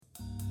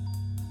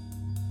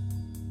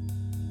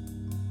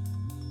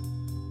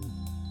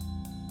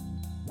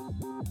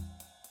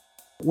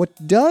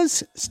What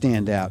does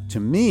stand out to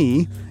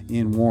me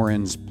in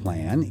Warren's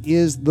plan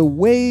is the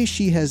way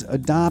she has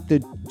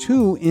adopted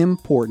two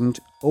important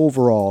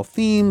overall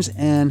themes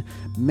and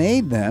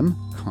made them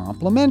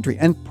complementary,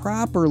 and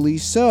properly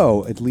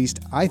so, at least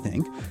I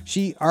think.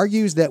 She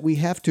argues that we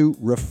have to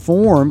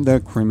reform the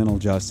criminal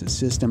justice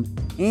system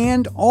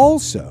and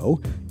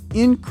also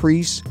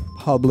increase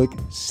public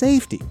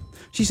safety.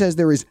 She says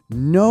there is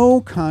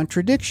no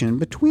contradiction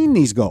between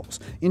these goals.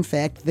 In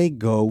fact, they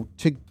go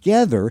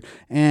together,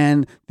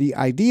 and the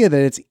idea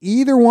that it's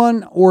either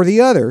one or the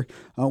other,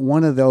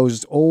 one of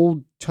those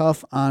old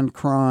tough on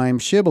crime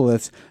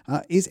shibboleths,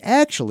 is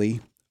actually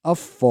a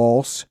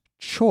false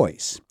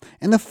choice.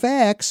 And the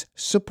facts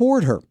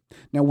support her.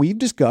 Now, we've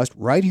discussed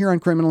right here on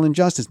Criminal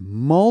Injustice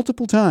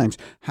multiple times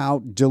how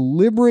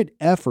deliberate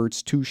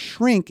efforts to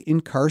shrink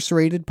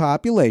incarcerated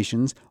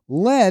populations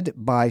led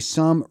by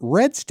some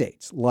red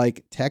states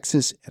like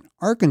Texas and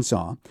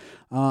Arkansas,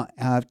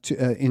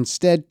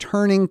 instead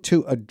turning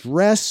to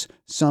address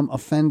some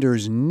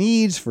offenders'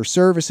 needs for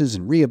services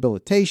and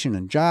rehabilitation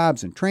and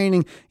jobs and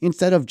training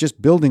instead of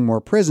just building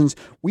more prisons.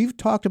 We've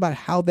talked about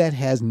how that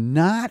has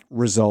not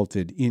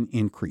resulted in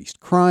increased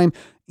crime.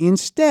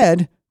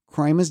 Instead,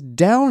 crime is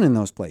down in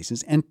those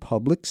places and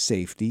public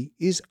safety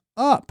is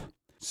up.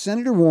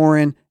 Senator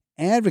Warren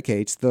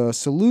advocates the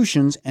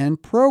solutions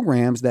and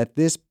programs that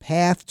this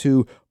path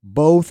to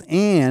both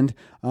and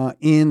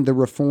in the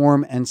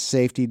reform and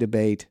safety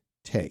debate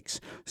takes.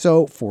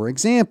 So, for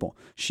example,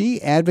 she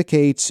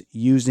advocates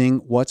using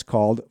what's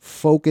called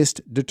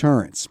focused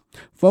deterrence,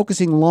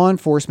 focusing law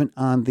enforcement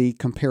on the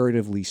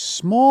comparatively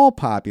small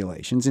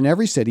populations in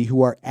every city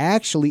who are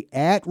actually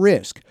at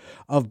risk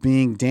of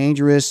being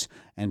dangerous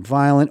and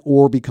violent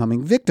or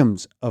becoming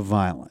victims of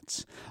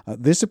violence.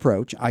 This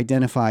approach,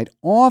 identified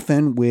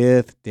often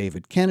with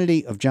David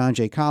Kennedy of John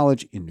Jay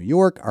College in New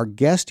York, our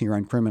guest here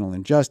on Criminal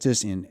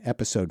Injustice in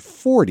episode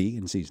 40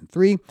 in season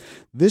 3,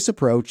 this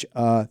approach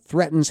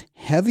threatens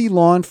heavy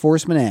law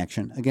enforcement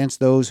action against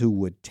those who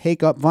would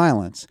take up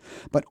violence,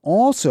 but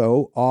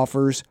also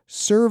offers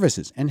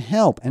services and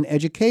help and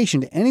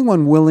education to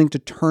anyone willing to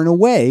turn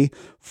away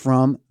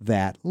from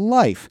that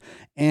life.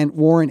 And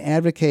Warren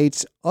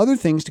advocates other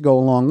things to go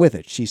along with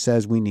it. She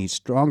says we need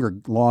stronger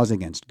laws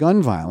against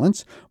gun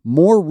violence,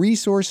 more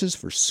resources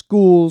for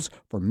schools,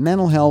 for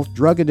mental health,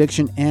 drug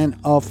addiction, and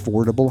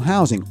affordable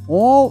housing.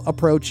 All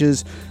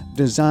approaches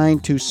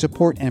designed to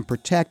support and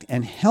protect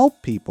and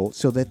help people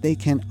so that they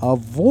can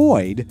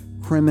avoid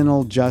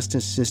criminal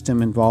justice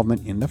system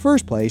involvement in the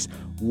first place,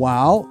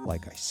 while,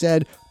 like I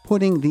said,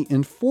 putting the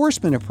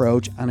enforcement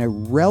approach on a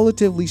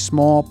relatively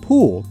small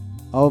pool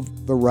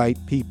of the right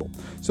people.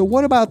 So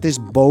what about this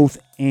both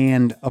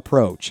and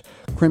approach?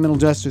 Criminal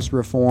justice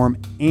reform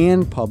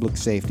and public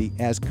safety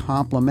as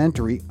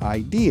complementary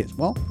ideas.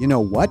 Well, you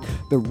know what?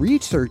 The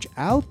research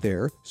out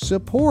there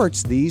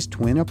supports these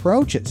twin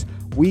approaches.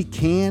 We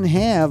can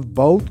have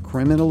both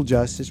criminal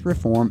justice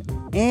reform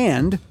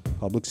and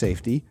public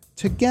safety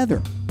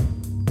together.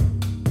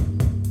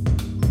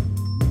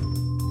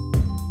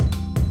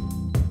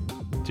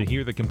 To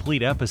hear the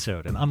complete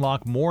episode and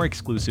unlock more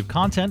exclusive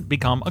content,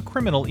 become a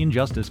Criminal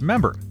Injustice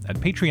member at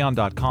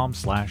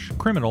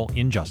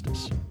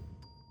patreon.com/criminalinjustice.